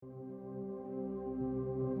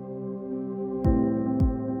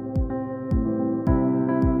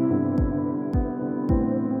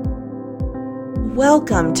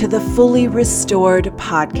Welcome to the Fully Restored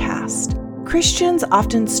podcast. Christians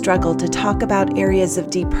often struggle to talk about areas of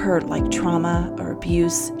deep hurt like trauma or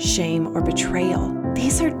abuse, shame, or betrayal.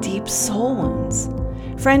 These are deep soul wounds.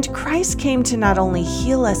 Friend, Christ came to not only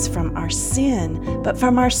heal us from our sin, but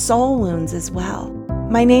from our soul wounds as well.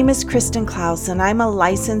 My name is Kristen Klaus, and I'm a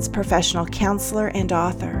licensed professional counselor and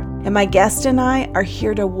author. And my guest and I are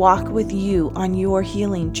here to walk with you on your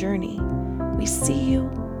healing journey. We see you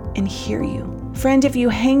and hear you. Friend, if you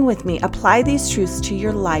hang with me, apply these truths to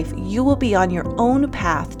your life, you will be on your own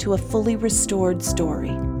path to a fully restored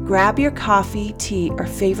story. Grab your coffee, tea, or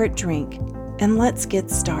favorite drink, and let's get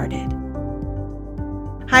started.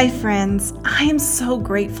 Hi, friends. I am so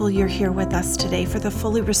grateful you're here with us today for the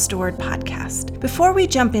Fully Restored podcast. Before we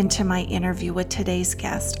jump into my interview with today's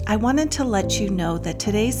guest, I wanted to let you know that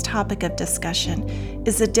today's topic of discussion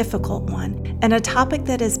is a difficult one and a topic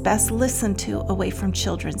that is best listened to away from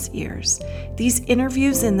children's ears. These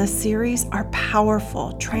interviews in this series are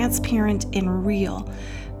powerful, transparent, and real,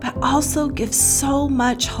 but also give so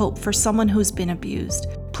much hope for someone who's been abused.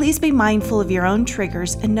 Please be mindful of your own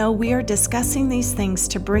triggers and know we are discussing these things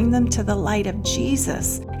to bring them to the light of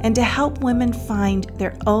Jesus and to help women find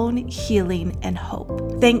their own healing and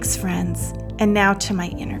hope. Thanks, friends. And now to my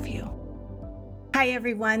interview. Hi,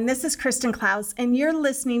 everyone. This is Kristen Klaus, and you're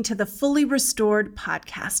listening to the Fully Restored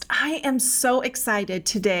podcast. I am so excited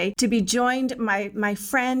today to be joined by my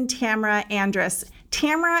friend, Tamara Andrus.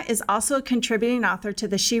 Tamara is also a contributing author to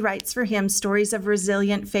the She Writes for Him Stories of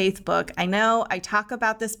Resilient Faith book. I know I talk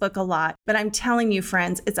about this book a lot, but I'm telling you,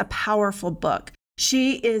 friends, it's a powerful book.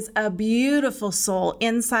 She is a beautiful soul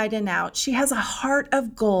inside and out. She has a heart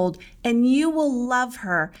of gold, and you will love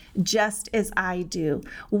her just as I do.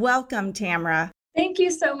 Welcome, Tamara. Thank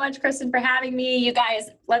you so much, Kristen, for having me. You guys,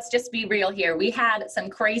 let's just be real here. We had some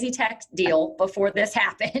crazy tech deal before this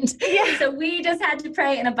happened. Yeah. So we just had to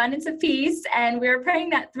pray an abundance of peace. And we're praying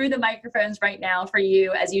that through the microphones right now for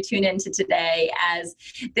you as you tune into today, as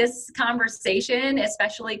this conversation,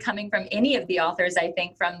 especially coming from any of the authors, I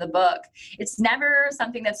think, from the book, it's never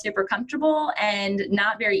something that's super comfortable and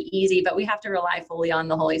not very easy, but we have to rely fully on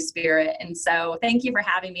the Holy Spirit. And so thank you for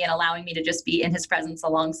having me and allowing me to just be in his presence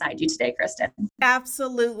alongside you today, Kristen.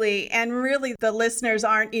 Absolutely. And really, the listeners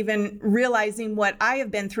aren't even realizing what I have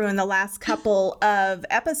been through in the last couple of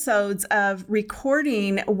episodes of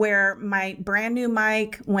recording where my brand new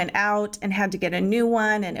mic went out and had to get a new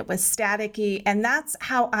one and it was staticky. And that's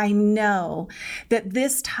how I know that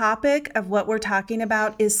this topic of what we're talking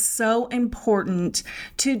about is so important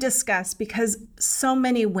to discuss because so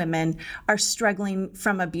many women are struggling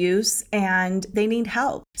from abuse and they need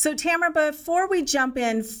help. So Tamara, before we jump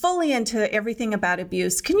in fully into everything about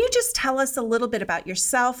abuse, can you just tell us a little bit about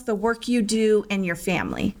yourself, the work you do, and your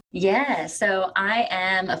family? Yeah, so I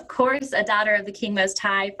am, of course, a daughter of the King Most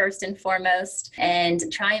High, first and foremost, and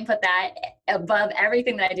try and put that above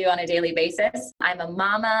everything that I do on a daily basis. I'm a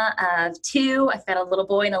mama of two. I've got a little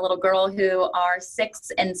boy and a little girl who are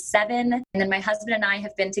 6 and 7. And then my husband and I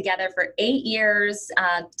have been together for 8 years,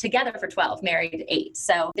 together for 12, married 8.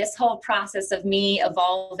 So this whole process of me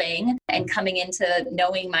evolving and coming into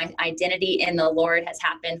knowing my identity in the Lord has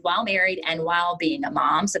happened while married and while being a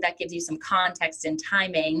mom. So that gives you some context and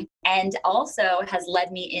timing, and also has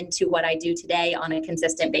led me into what I do today on a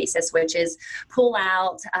consistent basis, which is pull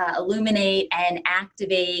out, illuminate, and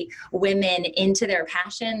activate women into their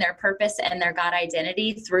passion, their purpose, and their God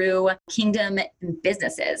identity through kingdom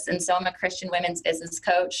businesses. And so I'm a Christian women's business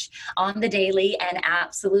coach on the daily and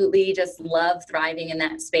absolutely just love thriving in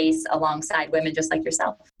that space alongside women just like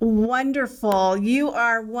yourself. Wonderful. You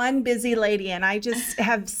are one busy lady, and I just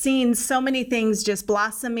have seen so many things just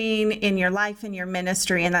blossoming in your life and your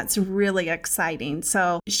ministry, and that's really exciting.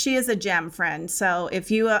 So she is a gem, friend. So if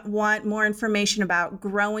you want more information about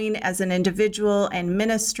growing as an individual and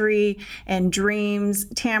ministry and dreams,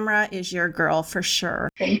 Tamara is your girl for sure.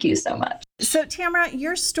 Thank you so much. So Tamara,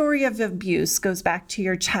 your story of abuse goes back to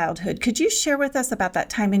your childhood. Could you share with us about that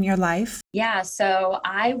time in your life? Yeah, so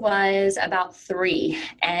I was about 3,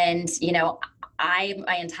 and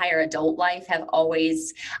my entire adult life have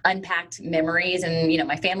always unpacked memories, and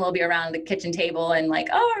my family will be around the kitchen table and like,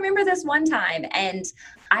 oh, I remember this one time, and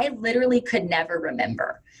I literally could never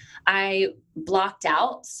remember. I blocked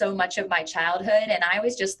out so much of my childhood, and I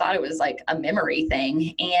always just thought it was like a memory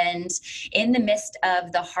thing. And in the midst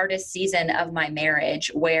of the hardest season of my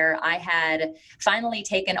marriage, where I had finally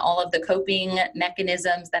taken all of the coping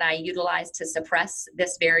mechanisms that I utilized to suppress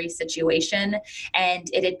this very situation, and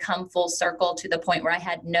it had come full circle to the point where I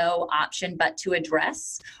had no option but to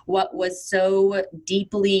address what was so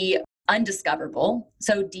deeply undiscoverable,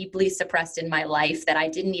 so deeply suppressed in my life that I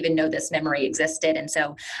didn't even know this memory existed. And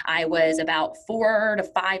so I was about 4 to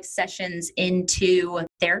 5 sessions into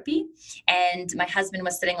therapy, and my husband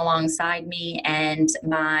was sitting alongside me, and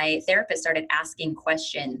my therapist started asking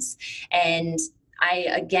questions. And I,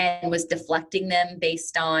 again, was deflecting them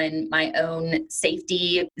based on my own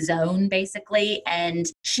safety zone, basically. And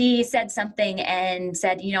she said something and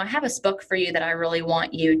said, I have this book for you that I really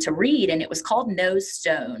want you to read. And it was called Nose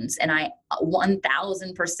Stones. And I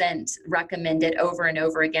 1000% recommend it over and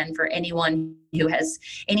over again for anyone who has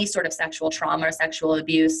any sort of sexual trauma or sexual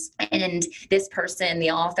abuse. And this person,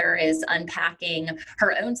 the author, is unpacking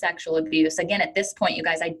her own sexual abuse. Again, at this point, you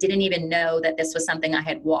guys, I didn't even know that this was something I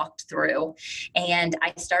had walked through. And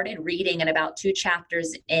I started reading, and about 2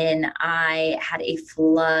 chapters in, I had a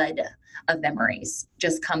flood of memories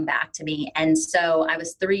just come back to me. And so I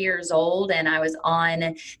was 3 years old, and I was on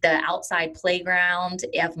the outside playground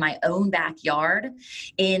of my own backyard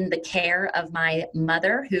in the care of my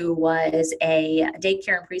mother, who was a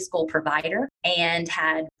daycare and preschool provider and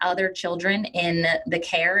had other children in the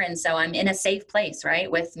care. And so I'm in a safe place, right,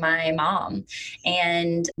 with my mom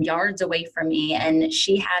and yards away from me. And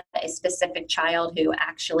she had a specific child who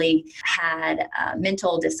actually had a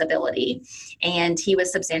mental disability, and he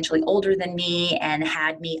was substantially older than me and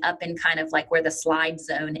had me up in kind of like where the slide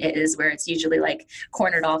zone is, where it's usually like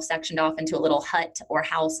cornered off, sectioned off into a little hut or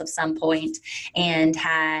house of some point, and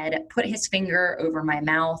had put his finger over my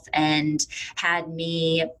mouth and had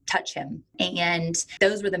me touch him. And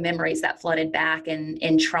those were the memories that flooded back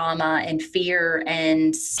in trauma and fear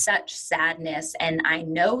and such sadness. And I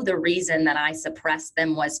know the reason that I suppressed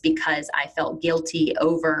them was because I felt guilty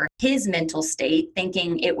over his mental state,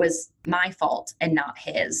 thinking it was my fault and not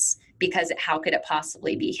his, because how could it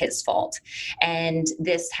possibly be his fault? And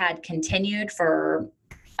this had continued for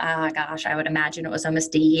I would imagine it was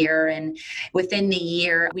almost a year. And within the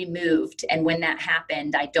year, we moved. And when that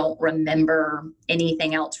happened, I don't remember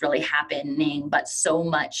anything else really happening, but so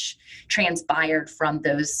much transpired from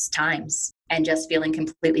those times. And just feeling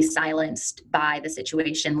completely silenced by the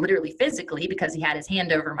situation, literally physically, because he had his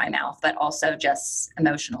hand over my mouth, but also just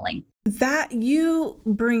emotionally. That you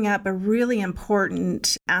bring up a really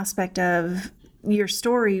important aspect of your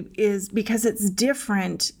story, is because it's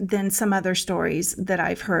different than some other stories that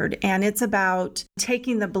I've heard. And it's about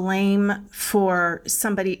taking the blame for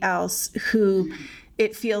somebody else who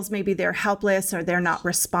it feels maybe they're helpless or they're not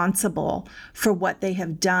responsible for what they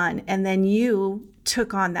have done. And then you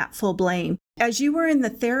took on that full blame. As you were in the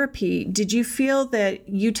therapy, did you feel that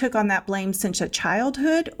you took on that blame since a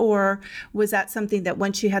childhood, or was that something that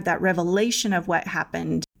once you had that revelation of what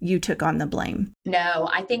happened, you took on the blame? No,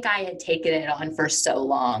 I think I had taken it on for so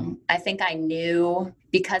long. I think I knew,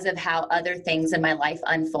 because of how other things in my life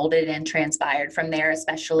unfolded and transpired from there,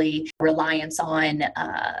 especially reliance on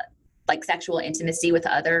like sexual intimacy with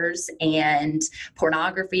others and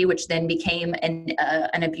pornography, which then became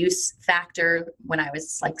an abuse factor when I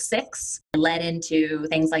was like 6, led into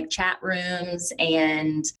things like chat rooms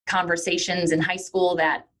and conversations in high school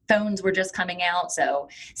that phones were just coming out. So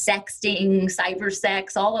sexting, cyber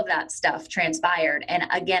sex, all of that stuff transpired. And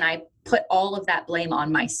again, I put all of that blame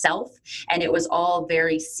on myself, and it was all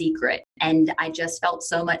very secret. And I just felt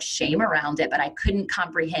so much shame around it, but I couldn't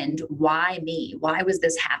comprehend why me? Why was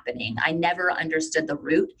this happening? I never understood the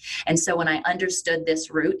root. And so when I understood this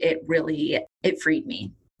root, it freed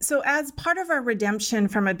me. So as part of our Redemption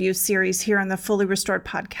from Abuse series here on the Fully Restored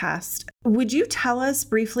podcast, would you tell us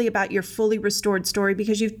briefly about your fully restored story?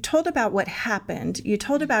 Because you've told about what happened. You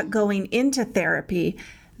told about going into therapy.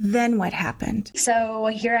 Then what happened? So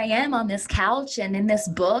here I am on this couch and in this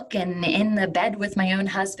book and in the bed with my own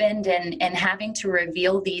husband and having to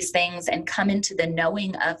reveal these things and come into the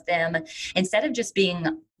knowing of them instead of just being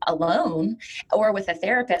alone or with a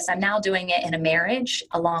therapist. I'm now doing it in a marriage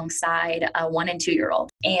alongside a 1 and 2-year-old.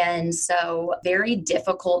 And so very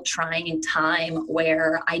difficult, trying time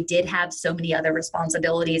where I did have so many other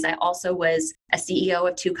responsibilities. I also was a CEO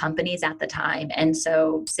of 2 companies at the time. And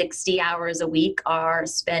so 60 hours a week are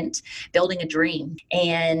spent building a dream.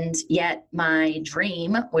 And yet my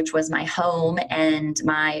dream, which was my home and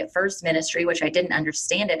my first ministry, which I didn't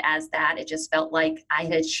understand it as that, it just felt like I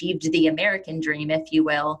had achieved the American dream, if you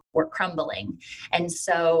will, lifestyle were crumbling. And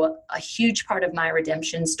so a huge part of my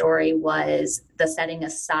redemption story was the setting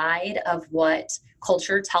aside of what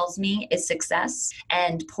culture tells me is success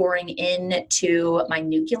and pouring into my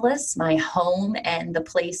nucleus, my home, and the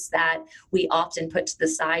place that we often put to the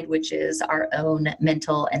side, which is our own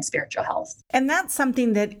mental and spiritual health. And that's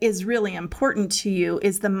something that is really important to you,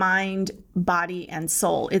 is the mind, body, and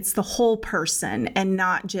soul. It's the whole person and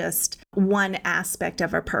not just one aspect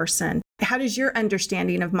of a person. How does your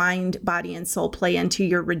understanding of mind, body, and soul play into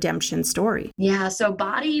your redemption story? Yeah, so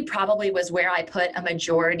body probably was where I put a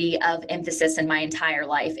majority of emphasis in my entire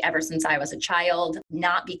life ever since I was a child,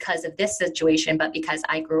 not because of this situation, but because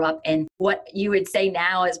I grew up in what you would say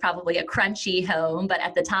now is probably a crunchy home, but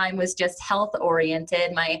at the time was just health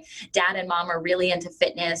oriented. My dad and mom are really into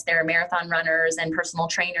fitness. They're marathon runners and personal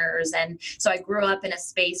trainers. And so I grew up in a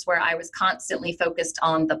space where I was constantly focused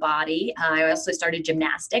on the body. I also started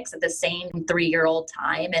gymnastics at the same 3-year-old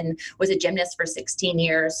time and was a gymnast for 16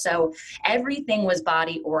 years. So everything was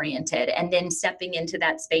body oriented. And then stepping into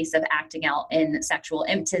that space of acting out in sexual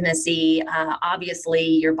intimacy, obviously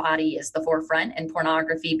your body is the forefront, and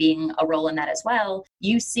pornography being a role in that as well.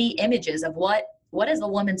 You see images of what is a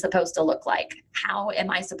woman supposed to look like? How am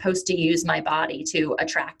I supposed to use my body to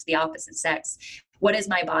attract the opposite sex? What is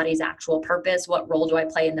my body's actual purpose? What role do I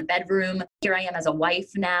play in the bedroom? Here I am as a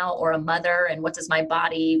wife now, or a mother, and what does my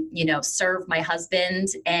body, serve my husband?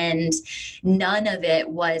 And none of it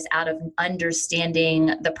was out of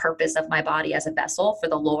understanding the purpose of my body as a vessel for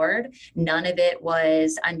the Lord. None of it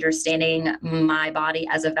was understanding my body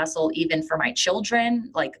as a vessel even for my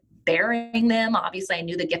children, like bearing them. Obviously, I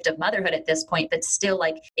knew the gift of motherhood at this point, but still,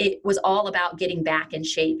 it was all about getting back in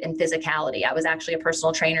shape and physicality. I was actually a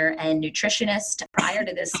personal trainer and nutritionist prior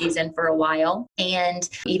to this season for a while, and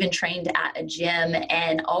even trained at a gym,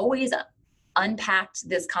 and always unpacked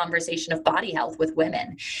this conversation of body health with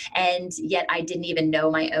women. And yet I didn't even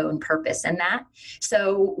know my own purpose in that.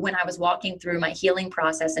 So when I was walking through my healing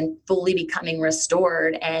process and fully becoming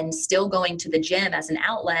restored and still going to the gym as an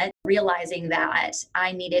outlet, realizing that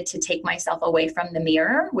I needed to take myself away from the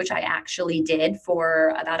mirror, which I actually did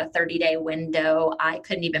for about a 30-day window. I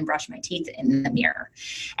couldn't even brush my teeth in the mirror.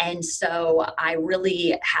 And so I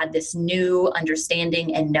really had this new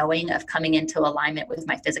understanding and knowing of coming into alignment with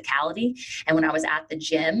my physicality. And when I was at the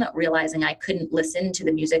gym, realizing I couldn't listen to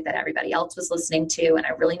the music that everybody else was listening to, and I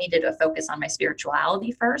really needed to focus on my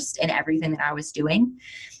spirituality first in everything that I was doing.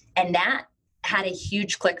 And that had a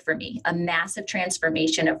huge click for me, a massive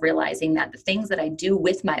transformation of realizing that the things that I do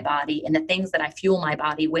with my body and the things that I fuel my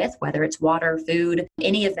body with, whether it's water, food,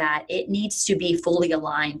 any of that, it needs to be fully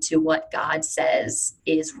aligned to what God says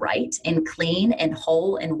is right and clean and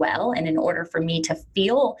whole and well. And in order for me to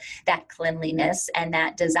feel that cleanliness and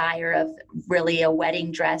that desire of really a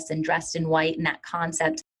wedding dress and dressed in white and that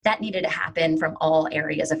concept, that needed to happen from all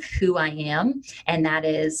areas of who I am. And that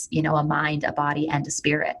is, a mind, a body, and a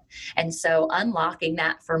spirit. And so unlocking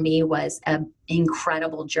that for me was an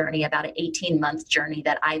incredible journey, about an 18-month journey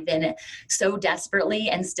that I've been so desperately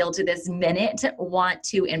and still to this minute want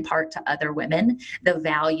to impart to other women the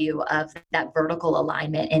value of that vertical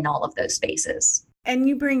alignment in all of those spaces. And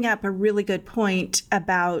you bring up a really good point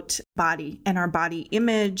about body and our body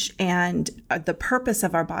image and the purpose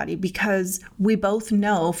of our body, because we both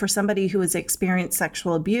know for somebody who has experienced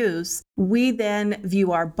sexual abuse, we then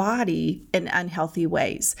view our body in unhealthy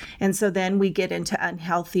ways. And so then we get into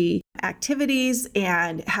unhealthy activities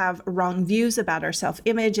and have wrong views about our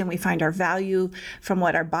self-image, and we find our value from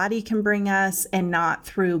what our body can bring us and not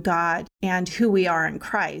through God and who we are in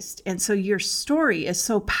Christ. And so your story is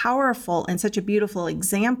so powerful and such a beautiful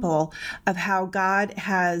example of how God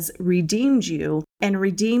has redeemed you and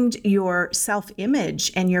redeemed your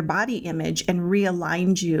self-image and your body image and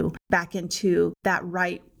realigned you back into that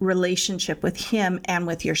right relationship with Him and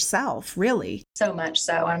with yourself, really. So much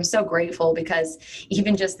so. I'm so grateful because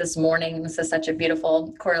even just this morning, this is such a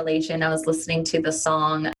beautiful correlation. I was listening to the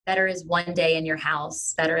song, "Better is one day in your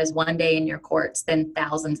house, better is one day in your courts than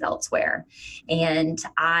thousands elsewhere." And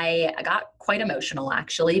I got quite emotional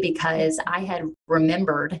actually, because I had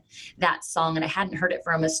remembered that song and I hadn't heard it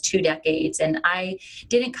for almost 2 decades. And I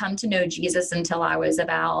didn't come to know Jesus until I was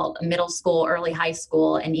about middle school, early high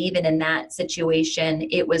school. And even in that situation,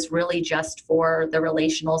 it was really just for the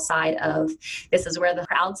relational side of, this is where the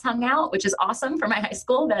crowds hung out, which is awesome for my high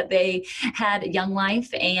school, that they had Young Life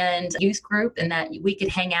and youth group and that we could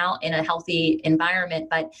hang hang out in a healthy environment,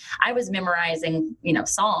 but I was memorizing,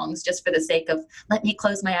 songs just for the sake of let me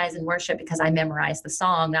close my eyes and worship because I memorized the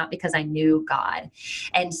song, not because I knew God.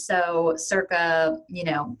 And so circa,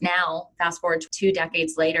 now fast forward 2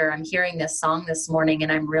 decades later, I'm hearing this song this morning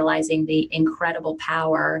and I'm realizing the incredible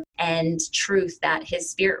power and truth that his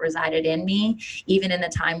spirit resided in me, even in the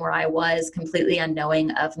time where I was completely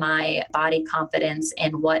unknowing of my body confidence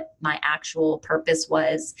and what my actual purpose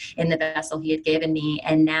was in the vessel he had given me.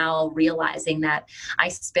 And now realizing that I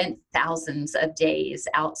spent thousands of days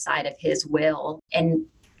outside of his will and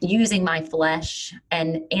using my flesh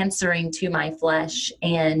and answering to my flesh.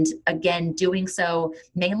 And again, doing so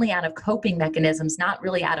mainly out of coping mechanisms, not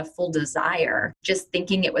really out of full desire, just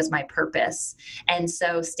thinking it was my purpose. And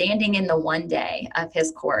so standing in the one day of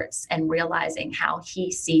his courts and realizing how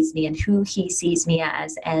he sees me and who he sees me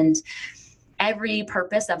as, and every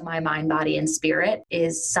purpose of my mind, body, and spirit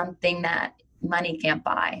is something that money can't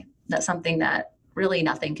buy. That's something that really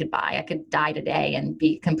nothing could buy. I could die today and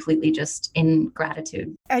be completely just in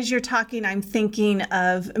gratitude. As you're talking, I'm thinking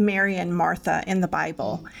of Mary and Martha in the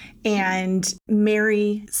Bible. And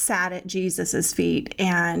Mary sat at Jesus's feet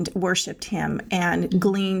and worshiped him and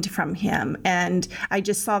gleaned from him. And I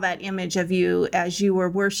just saw that image of you as you were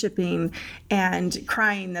worshiping and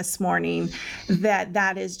crying this morning,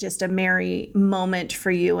 that is just a Mary moment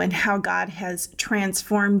for you, and how God has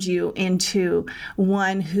transformed you into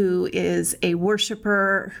one who is a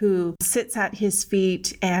worshiper, who sits at his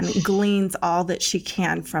feet and gleans all that she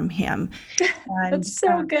can from him. And, that's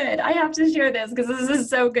so good. I have to share this because this is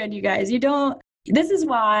so good, you guys. This is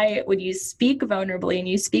why when you speak vulnerably and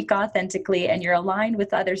you speak authentically and you're aligned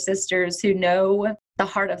with other sisters who know the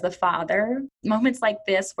heart of the Father, moments like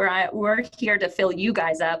this where we're here to fill you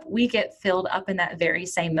guys up, we get filled up in that very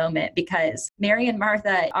same moment, because Mary and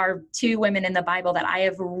Martha are 2 women in the Bible that I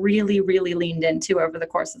have really, really leaned into over the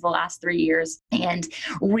course of the last 3 years and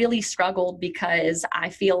really struggled, because I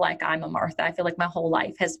feel like I'm a Martha. I feel like my whole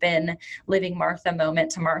life has been living Martha moment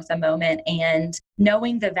to Martha moment, and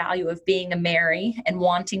knowing the value of being a Mary and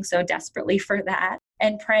wanting so desperately for that,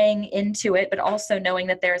 and praying into it, but also knowing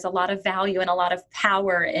that there's a lot of value and a lot of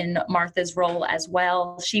power in Martha's role as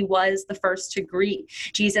well. She was the first to greet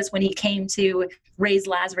Jesus when he came to raise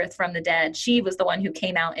Lazarus from the dead. She was the one who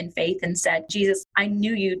came out in faith and said, Jesus, I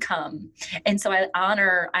knew you'd come. And so I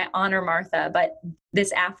honor Martha, but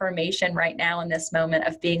this affirmation right now in this moment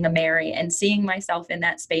of being a Mary and seeing myself in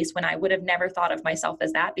that space when I would have never thought of myself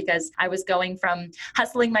as that, because I was going from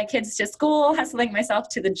hustling my kids to school, hustling myself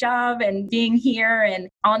to the job, and being here and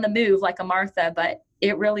on the move like a Martha, but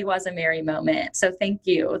it really was a Mary moment. So thank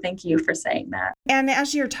you. Thank you for saying that. And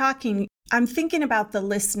as you're talking, I'm thinking about the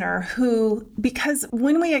listener who, because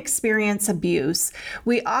when we experience abuse,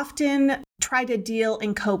 we often try to deal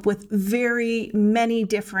and cope with very many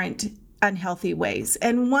different unhealthy ways.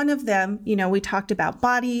 And one of them, we talked about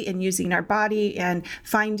body and using our body and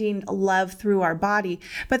finding love through our body.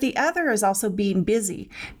 But the other is also being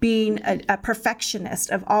busy, being a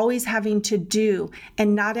perfectionist, of always having to do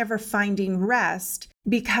and not ever finding rest.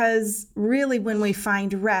 Because really, when we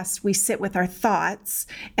find rest, we sit with our thoughts,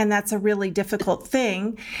 and that's a really difficult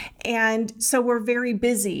thing. And so we're very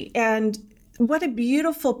busy. And what a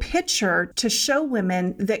beautiful picture to show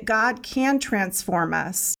women that God can transform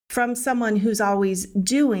us from someone who's always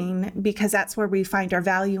doing, because that's where we find our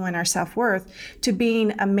value and our self-worth, to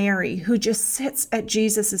being a Mary who just sits at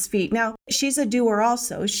Jesus's feet. Now, she's a doer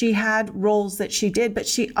also. She had roles that she did, but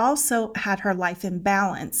she also had her life in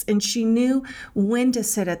balance, and she knew when to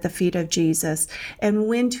sit at the feet of Jesus and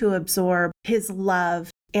when to absorb his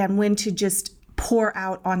love and when to just pour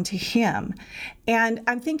out onto him. And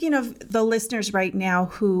I'm thinking of the listeners right now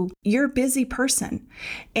who, you're a busy person,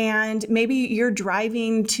 and maybe you're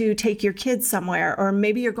driving to take your kids somewhere, or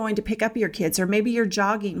maybe you're going to pick up your kids, or maybe you're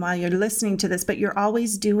jogging while you're listening to this, but you're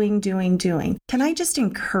always doing. Can I just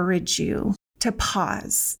encourage you to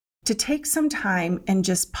pause, to take some time and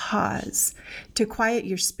just pause, to quiet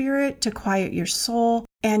your spirit, to quiet your soul,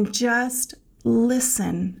 and just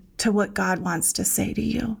listen to what God wants to say to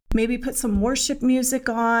you. Maybe put some worship music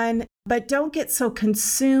on, but don't get so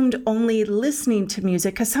consumed only listening to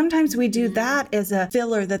music, because sometimes we do that as a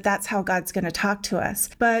filler, that's how God's going to talk to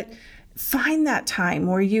us. But find that time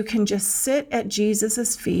where you can just sit at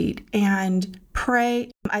Jesus's feet and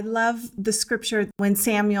pray. I love the scripture when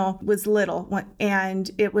Samuel was little,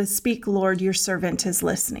 and it was, "Speak, Lord, your servant is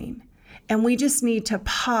listening." And we just need to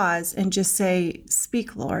pause and just say,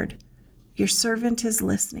 "Speak, Lord. Your servant is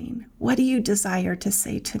listening. What do you desire to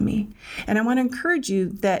say to me? And I want to encourage you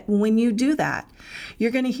that when you do that,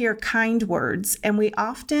 you're going to hear kind words. And we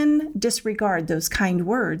often disregard those kind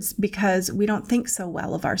words because we don't think so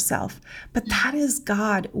well of ourselves. But that is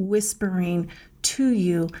God whispering to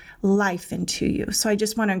you, life into you. So I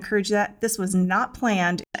just want to encourage that. This was not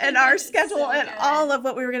planned in our schedule and all of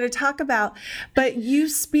what we were going to talk about, but you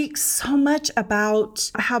speak so much about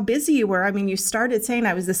how busy you were. I mean, you started saying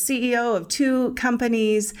I was the CEO of 2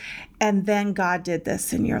 companies, and then God did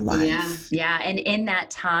this in your life. Yeah. And in that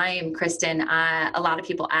time, Kristen, a lot of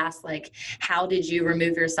people ask, like, how did you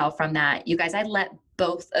remove yourself from that? You guys, I let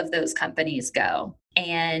both of those companies go.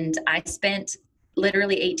 And I spent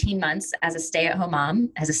literally 18 months as a stay-at-home mom,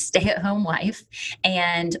 as a stay-at-home wife,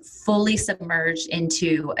 and fully submerged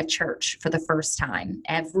into a church for the first time.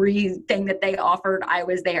 Everything that they offered, I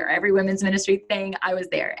was there. Every women's ministry thing, I was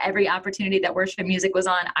there. Every opportunity that worship music was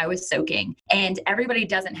on, I was soaking. And everybody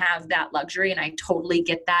doesn't have that luxury, and I totally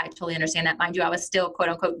get that. I totally understand that. Mind you, I was still, quote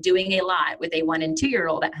unquote, doing a lot with a 1 and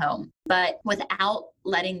 2-year-old at home. But without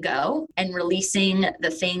letting go and releasing the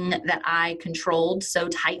thing that I controlled so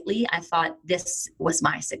tightly, I thought this was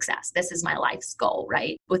my success. This is my life's goal,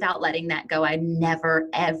 right? Without letting that go, I never,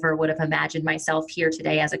 ever would have imagined myself here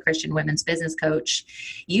today as a Christian women's business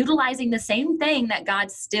coach, utilizing the same thing that God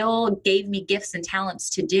still gave me gifts and talents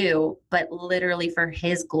to do, but literally for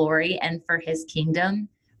His glory and for His kingdom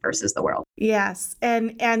versus the world. Yes.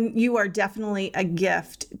 And you are definitely a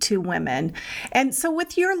gift to women. And so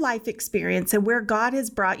with your life experience and where God has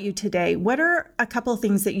brought you today, what are a couple of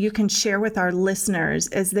things that you can share with our listeners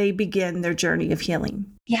as they begin their journey of healing?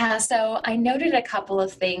 Yeah, so I noted a couple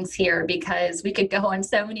of things here because we could go on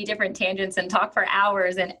so many different tangents and talk for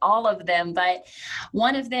hours and all of them. But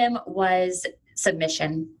one of them was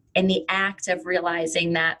submission and the act of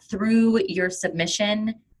realizing that through your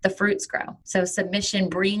submission, the fruits grow. So submission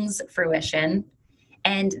brings fruition.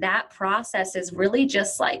 And that process is really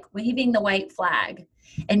just like waving the white flag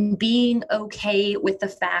and being okay with the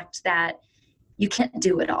fact that you can't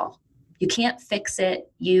do it all. You can't fix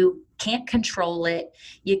it. You can't control it.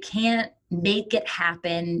 You can't make it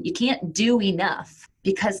happen. You can't do enough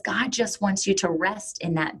because God just wants you to rest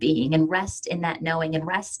in that being and rest in that knowing and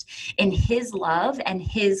rest in His love and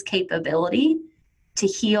His capability to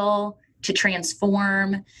heal, to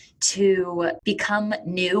transform, to become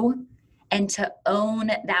new, and to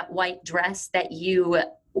own that white dress that you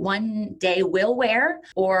one day will wear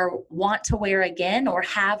or want to wear again or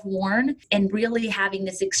have worn, and really having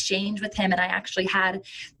this exchange with Him. And I actually had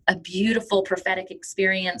a beautiful prophetic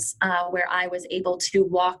experience where I was able to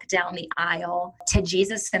walk down the aisle to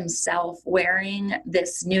Jesus Himself wearing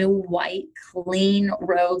this new white, clean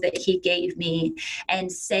robe that He gave me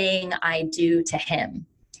and saying I do to Him.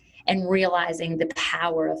 And realizing the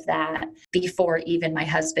power of that before even my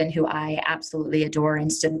husband, who I absolutely adore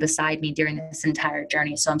and stood beside me during this entire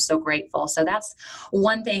journey. So I'm so grateful. So that's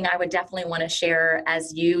one thing I would definitely want to share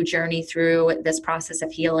as you journey through this process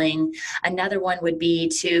of healing. Another one would be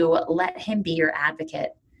to let Him be your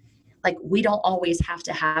advocate. Like, we don't always have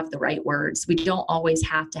to have the right words. We don't always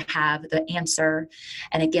have to have the answer.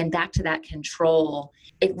 And again, back to that control.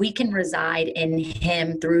 If we can reside in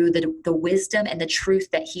Him through the wisdom and the truth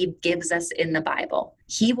that He gives us in the Bible,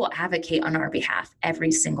 He will advocate on our behalf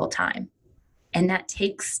every single time. And that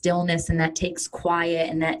takes stillness, and that takes quiet,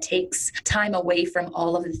 and that takes time away from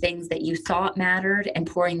all of the things that you thought mattered and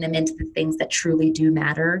pouring them into the things that truly do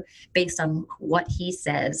matter based on what He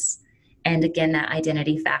says. And again, that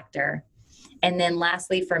identity factor. And then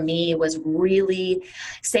lastly, for me, was really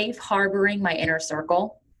safe harboring my inner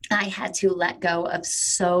circle. I had to let go of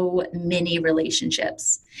so many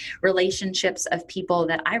relationships of people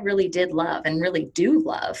that I really did love and really do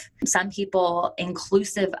love. Some people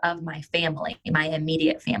inclusive of my family, my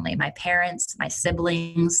immediate family, my parents, my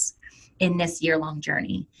siblings, in this year-long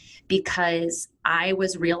journey, because I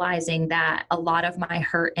was realizing that a lot of my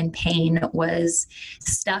hurt and pain was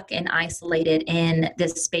stuck and isolated in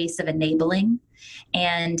this space of enabling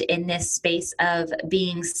and in this space of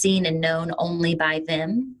being seen and known only by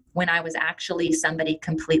them, when I was actually somebody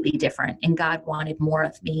completely different. And God wanted more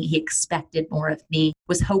of me. He expected more of me,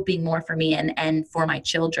 was hoping more for me and for my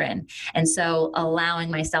children. And so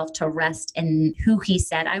allowing myself to rest in who He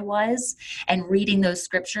said I was and reading those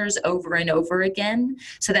scriptures over and over again,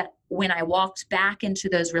 so that when I walked back into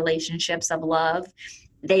those relationships of love,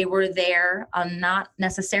 they were there, not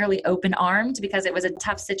necessarily open-armed, because it was a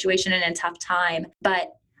tough situation and a tough time,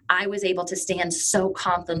 but I was able to stand so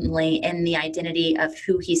confidently in the identity of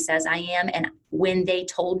who he says I am. And when they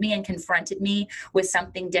told me and confronted me with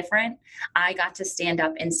something different, I got to stand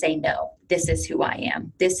up and say, no, this is who I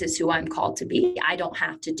am. This is who I'm called to be. I don't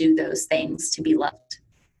have to do those things to be loved.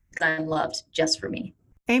 I'm loved just for me.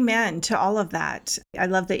 Amen to all of that. I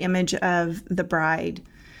love the image of the bride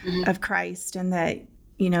of Christ, and that,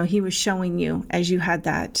 he was showing you as you had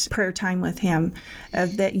that prayer time with him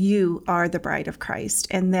that you are the bride of Christ,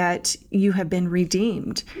 and that you have been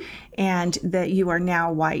redeemed, and that you are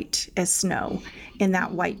now white as snow in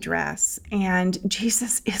that white dress. And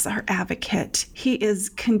Jesus is our advocate. He is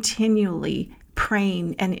continually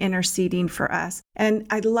praying and interceding for us. And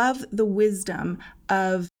I love the wisdom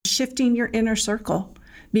of shifting your inner circle,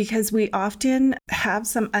 because we often have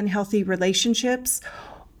some unhealthy relationships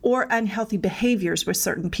or unhealthy behaviors with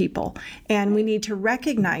certain people. And we need to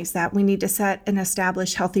recognize that. We need to set and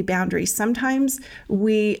establish healthy boundaries. Sometimes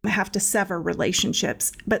we have to sever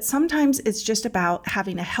relationships, but sometimes it's just about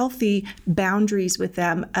having a healthy boundaries with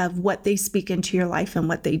them of what they speak into your life and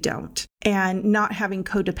what they don't. And not having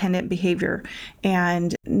codependent behavior,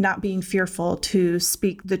 and not being fearful to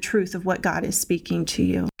speak the truth of what God is speaking to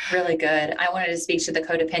you. Really good. I wanted to speak to the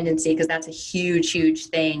codependency, because that's a huge, huge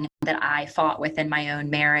thing that I fought with in my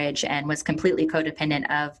own marriage, and was completely codependent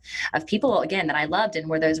of people, again, that I loved. And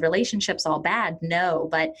were those relationships all bad? No,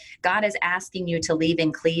 but God is asking you to leave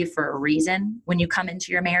and cleave for a reason when you come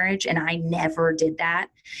into your marriage. And I never did that.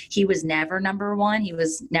 He was never number one. He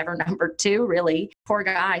was never number two, really. Poor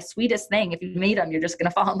guy, sweetest thing. If you meet him, you're just going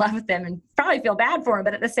to fall in love with him and probably feel bad for him.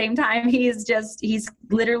 But at the same time, he's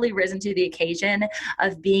literally risen to the occasion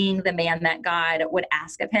of being the man that God would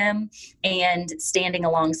ask of him, and standing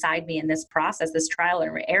alongside me in this process, this trial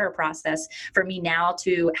and error process, for me now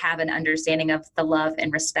to have an understanding of the love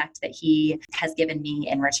and respect that he has given me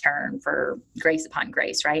in return for grace upon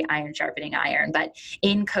grace, right? Iron sharpening iron. But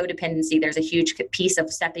in codependency, there's a huge piece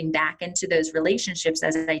of stepping back into those relationships,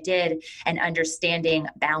 as I did, and understanding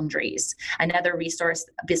boundaries. Another resource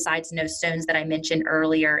besides No Stones that I mentioned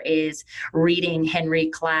earlier is reading Henry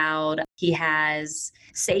Cloud. He has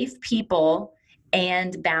Safe People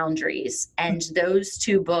and Boundaries. And those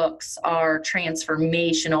two books are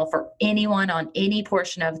transformational for anyone on any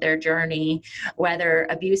portion of their journey, whether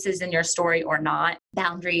abuse is in your story or not.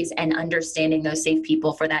 Boundaries and understanding those safe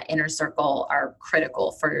people for that inner circle are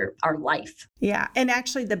critical for our life. Yeah. And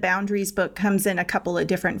actually, the Boundaries book comes in a couple of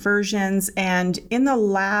different versions. And in the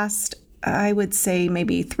last, I would say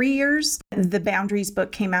maybe 3 years, the Boundaries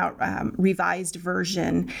book came out, revised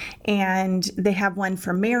version, and they have one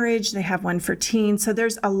for marriage, they have one for teens. So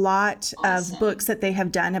there's a lot of books that they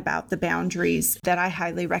have done about the boundaries that I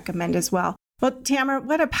highly recommend as well. Well, Tamara,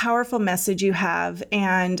 what a powerful message you have.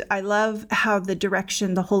 And I love how the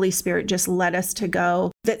direction the Holy Spirit just led us to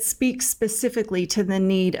go that speaks specifically to the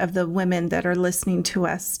need of the women that are listening to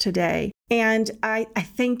us today. And I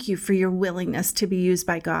thank you for your willingness to be used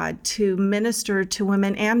by God to minister to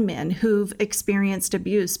women and men who've experienced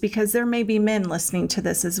abuse, because there may be men listening to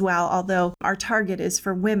this as well, although our target is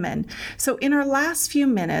for women. So in our last few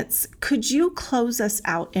minutes, could you close us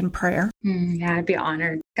out in prayer? Yeah, I'd be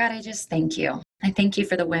honored. God, I just thank you. I thank you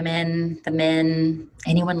for the women, the men,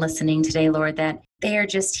 anyone listening today, Lord, that they are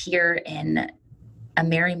just here in a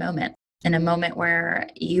merry moment, in a moment where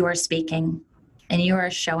you are speaking and you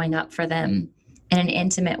are showing up for them in an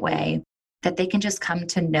intimate way, that they can just come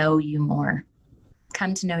to know you more,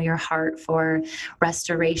 come to know your heart for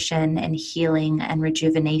restoration and healing and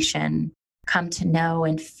rejuvenation, come to know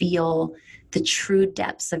and feel the true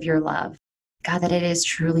depths of your love. God, that it is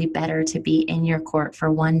truly better to be in your court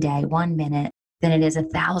for one day, 1 minute, than it is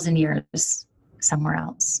 1,000 years somewhere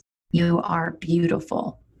else. You are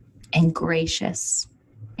beautiful and gracious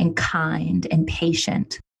and kind and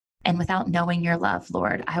patient. And without knowing your love,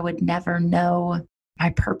 Lord, I would never know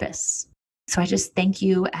my purpose. So I just thank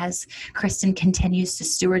you as Kristen continues to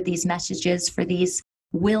steward these messages for these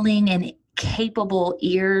willing and capable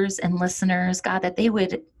ears and listeners, God, that they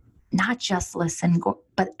would not just listen,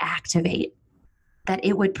 but activate, that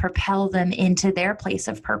it would propel them into their place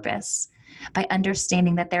of purpose by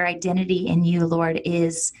understanding that their identity in you, Lord,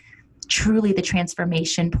 is truly the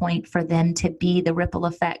transformation point for them to be the ripple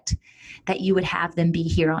effect that you would have them be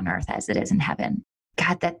here on earth as it is in heaven.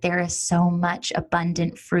 God, that there is so much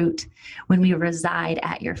abundant fruit when we reside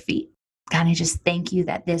at your feet. God, I just thank you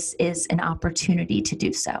that this is an opportunity to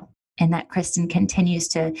do so, and that Kristen continues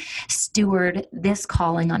to steward this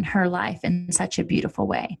calling on her life in such a beautiful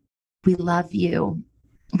way. We love you.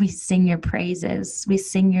 We sing your praises. We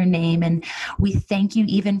sing your name. And we thank you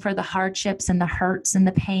even for the hardships and the hurts and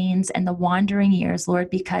the pains and the wandering years, Lord,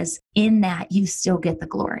 because in that you still get the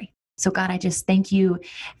glory. So God, I just thank you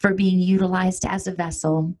for being utilized as a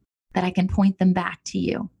vessel that I can point them back to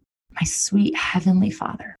you. My sweet Heavenly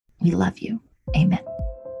Father, we love you. Amen.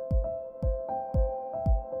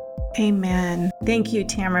 Amen. Thank you,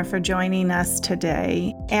 Tamara, for joining us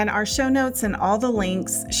today. And our show notes and all the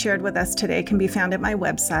links shared with us today can be found at my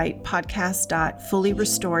website,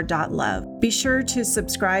 podcast.fullyrestored.love. Be sure to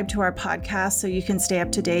subscribe to our podcast so you can stay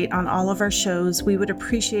up to date on all of our shows. We would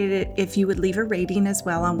appreciate it if you would leave a rating as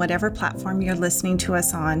well on whatever platform you're listening to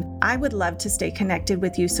us on. I would love to stay connected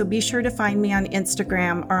with you, so be sure to find me on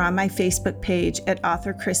Instagram or on my Facebook page at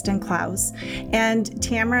author Kristen Klaus. And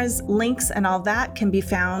Tamara's links and all that can be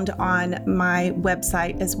found on my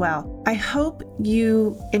website as well. I hope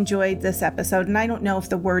you enjoyed this episode, and I don't know if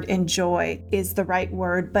the word enjoy is the right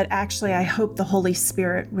word, but actually I hope the Holy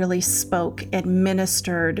Spirit really spoke and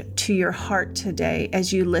ministered to your heart today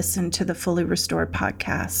as you listened to the Fully Restored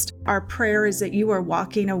podcast. Our prayer is that you are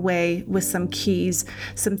walking away with some keys,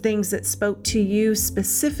 some things that spoke to you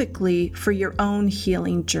specifically for your own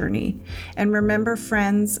healing journey. And remember,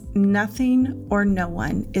 friends, nothing or no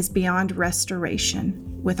one is beyond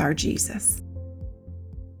restoration with our Jesus.